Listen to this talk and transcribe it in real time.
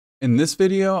In this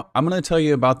video, I'm going to tell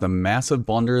you about the massive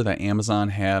blunder that Amazon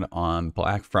had on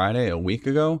Black Friday a week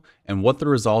ago and what the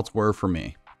results were for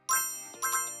me.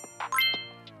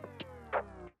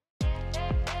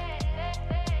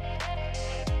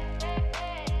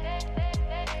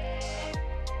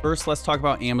 First, let's talk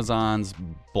about Amazon's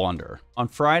blunder. On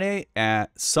Friday, at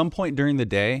some point during the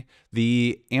day,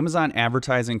 the Amazon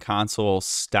advertising console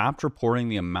stopped reporting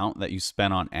the amount that you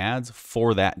spent on ads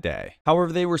for that day.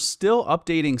 However, they were still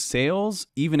updating sales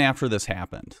even after this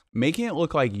happened, making it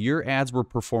look like your ads were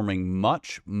performing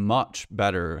much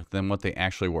better than what they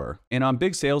actually were. And on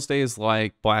big sales days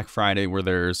like Black Friday, where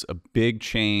there's a big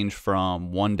change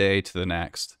from one day to the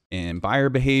next, in buyer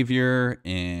behavior,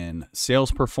 in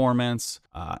sales performance,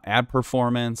 ad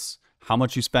performance, how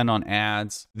much you spend on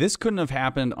ads. This couldn't have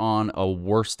happened on a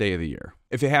worse day of the year.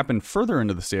 If it happened further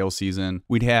into the sales season,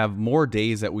 we'd have more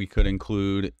days that we could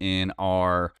include in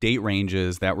our date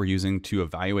ranges that we're using to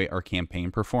evaluate our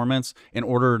campaign performance in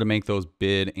order to make those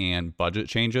bid and budget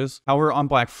changes. However, on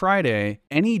Black Friday,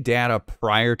 any data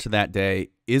prior to that day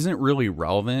isn't really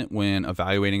relevant when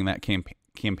evaluating that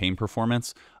campaign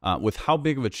performance with how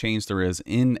big of a change there is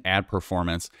in ad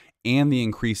performance and the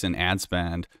increase in ad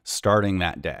spend starting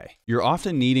that day. You're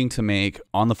often needing to make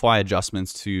on-the-fly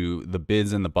adjustments to the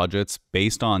bids and the budgets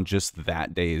based on just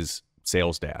that day's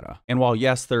sales data. And while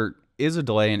yes, there is a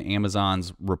delay in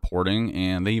Amazon's reporting,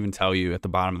 and they even tell you at the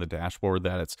bottom of the dashboard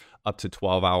that it's up to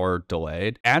 12-hour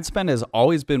delayed, ad spend has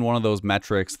always been one of those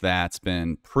metrics that's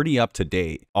been pretty up to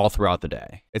date all throughout the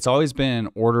day. It's always been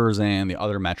orders and the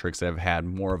other metrics that have had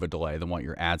more of a delay than what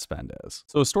your ad spend is.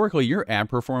 So historically, your ad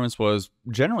performance was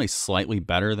generally slightly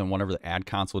better than whatever the ad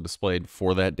console displayed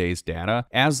for that day's data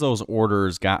as those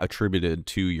orders got attributed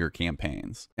to your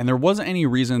campaigns. And there wasn't any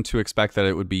reason to expect that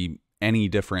it would be any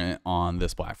different on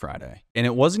this Black Friday. And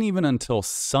it wasn't even until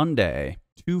Sunday,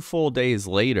 2 full days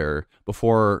later,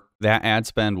 before that ad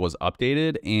spend was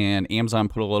updated and Amazon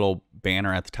put a little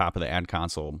banner at the top of the ad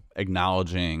console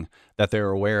acknowledging that they're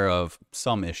aware of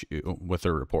some issue with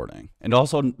their reporting. And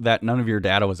also that none of your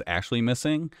data was actually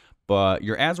missing, but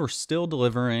your ads were still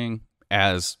delivering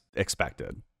as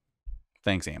expected.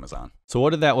 Thanks, Amazon. So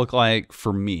what did that look like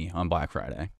for me on Black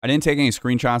Friday? I didn't take any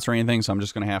screenshots or anything, so I'm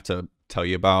just going to have to tell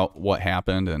you about what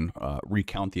happened and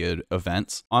recount the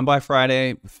events. On Black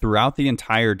Friday, throughout the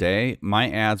entire day, my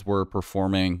ads were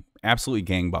performing absolutely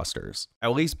gangbusters,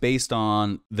 at least based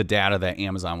on the data that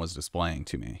Amazon was displaying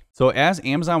to me. So as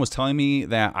Amazon was telling me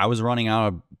that I was running out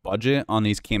of budget on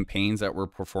these campaigns that were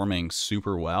performing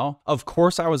super well, of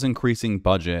course I was increasing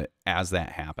budget as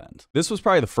that happened. This was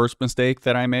probably the first mistake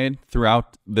that I made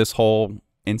throughout this whole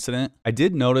incident. I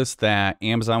did notice that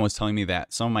Amazon was telling me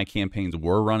that some of my campaigns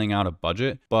were running out of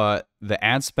budget, but the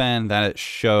ad spend that it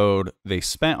showed they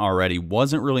spent already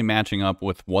wasn't really matching up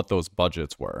with what those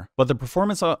budgets were. But the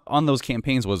performance on those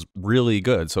campaigns was really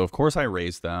good. So of course I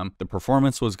raised them. The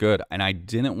performance was good, and I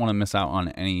didn't want to miss out on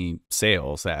any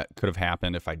sales that could have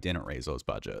happened if I didn't raise those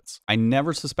budgets. I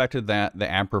never suspected that the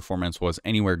ad performance was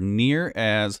anywhere near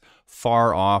as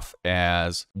far off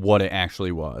as what it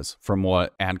actually was from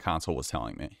what ad console was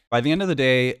telling me. By the end of the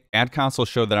day, ad console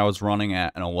showed that I was running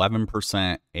at an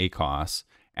 11% ACOS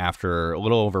after a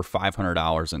little over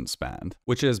 $500 in spend,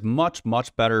 which is much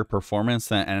better performance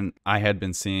than I had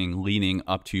been seeing leading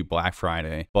up to Black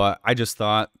Friday. But I just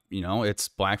thought, you know, it's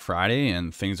Black Friday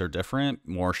and things are different,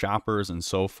 more shoppers and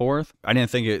so forth. I didn't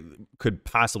think it could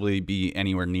possibly be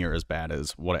anywhere near as bad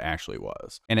as what it actually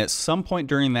was. And at some point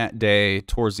during that day,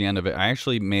 towards the end of it, I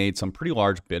actually made some pretty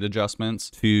large bid adjustments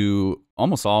to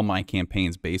almost all my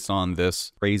campaigns based on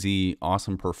this crazy,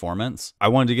 awesome performance. I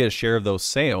wanted to get a share of those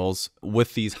sales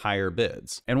with these higher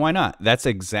bids. And why not? That's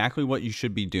exactly what you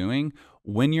should be doing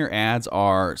when your ads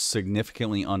are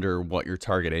significantly under what your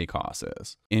target ACOS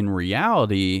is. In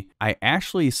reality, I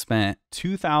actually spent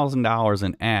 $2,000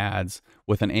 in ads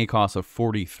with an ACOS of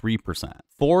 43%,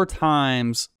 4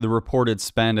 times the reported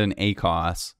spend in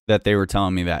ACOS that they were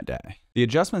telling me that day. The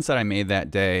adjustments that I made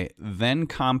that day then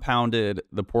compounded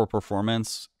the poor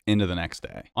performance into the next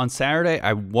day. On Saturday,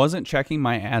 I wasn't checking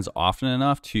my ads often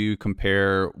enough to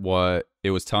compare what it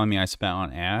was telling me I spent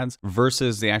on ads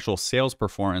versus the actual sales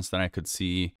performance that I could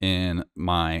see in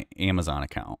my Amazon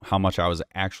account, how much I was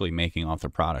actually making off the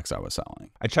products I was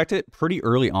selling. I checked it pretty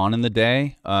early on in the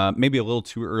day, maybe a little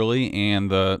too early,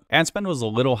 and the ad spend was a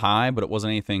little high, but it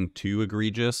wasn't anything too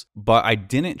egregious. But I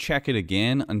didn't check it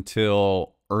again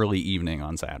until early evening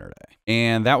on Saturday.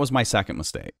 And that was my second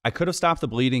mistake. I could have stopped the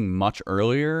bleeding much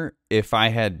earlier if I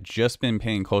had just been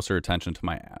paying closer attention to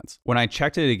my ads. When I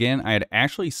checked it again, I had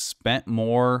actually spent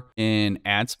more in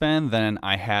ad spend than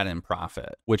I had in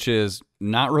profit, which is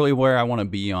not really where I want to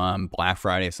be on Black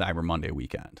Friday, Cyber Monday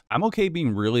weekend. I'm okay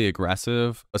being really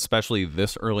aggressive, especially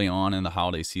this early on in the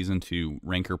holiday season, to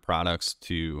rank your products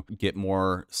to get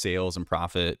more sales and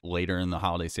profit later in the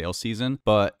holiday sales season,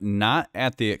 but not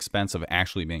at the expense of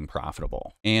actually being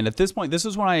profitable. And at this point, this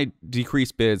is when I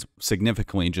decrease bids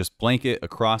significantly, just blanket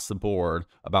across the board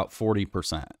about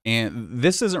 40%. And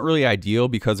this isn't really ideal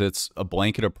because it's a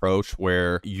blanket approach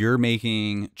where you're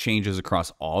making changes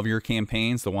across all of your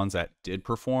campaigns, the ones that did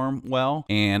perform well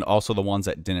and also the ones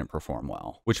that didn't perform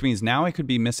well, which means now I could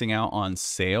be missing out on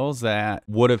sales that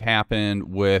would have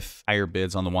happened with higher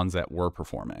bids on the ones that were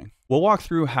performing. We'll walk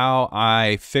through how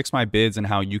I fix my bids and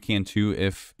how you can too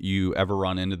if you ever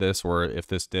run into this or if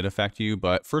this did affect you.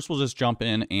 But first, we'll just jump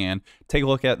in and take a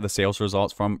look at the sales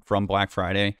results from Black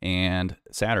Friday and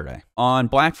Saturday. On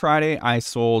Black Friday, I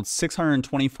sold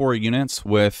 624 units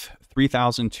with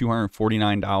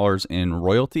 $3,249 in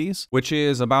royalties, which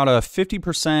is about a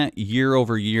 50%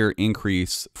 year-over-year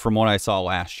increase from what I saw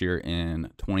last year in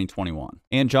 2021.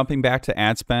 And jumping back to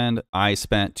ad spend, I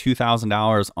spent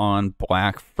 $2,000 on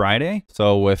Black Friday.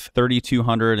 So with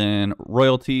 $3,200 in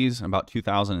royalties, about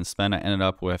 $2,000 in spend, I ended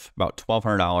up with about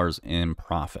 $1,200 in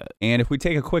profit. And if we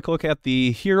take a quick look at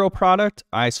the hero product,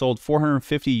 I sold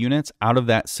 450 units out of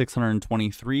that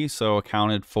 623, so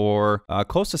accounted for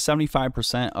close to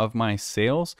 75% of my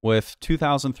sales, with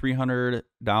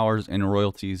 $2,300 in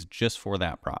royalties just for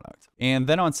that product. And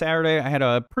then on Saturday, I had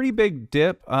a pretty big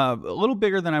dip, a little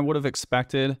bigger than I would have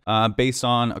expected based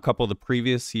on a couple of the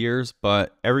previous years,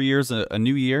 but every year is a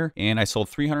new year, and I sold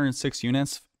 306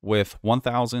 units with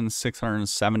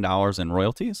 $1,607 in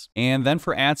royalties. And then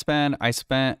for ad spend, I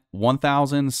spent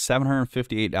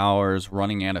 $1,758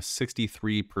 running at a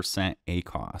 63%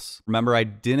 ACOS. Remember, I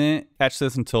didn't catch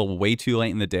this until way too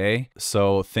late in the day,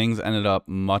 so things ended up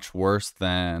much worse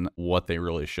than what they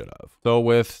really should have. So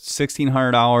with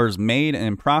 $1,600 made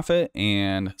in profit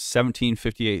and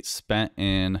 $1,758 spent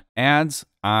in ads,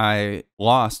 I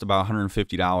lost about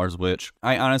 $150, which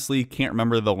I honestly can't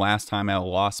remember the last time I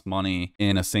lost money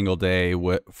in a single day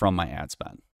from my ad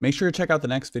spend. Make sure to check out the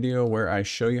next video where I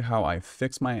show you how I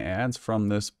fix my ads from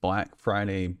this Black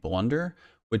Friday blunder,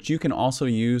 which you can also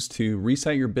use to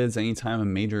reset your bids anytime a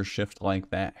major shift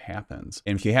like that happens.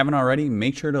 And if you haven't already,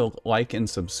 make sure to like and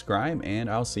subscribe,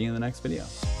 and I'll see you in the next video.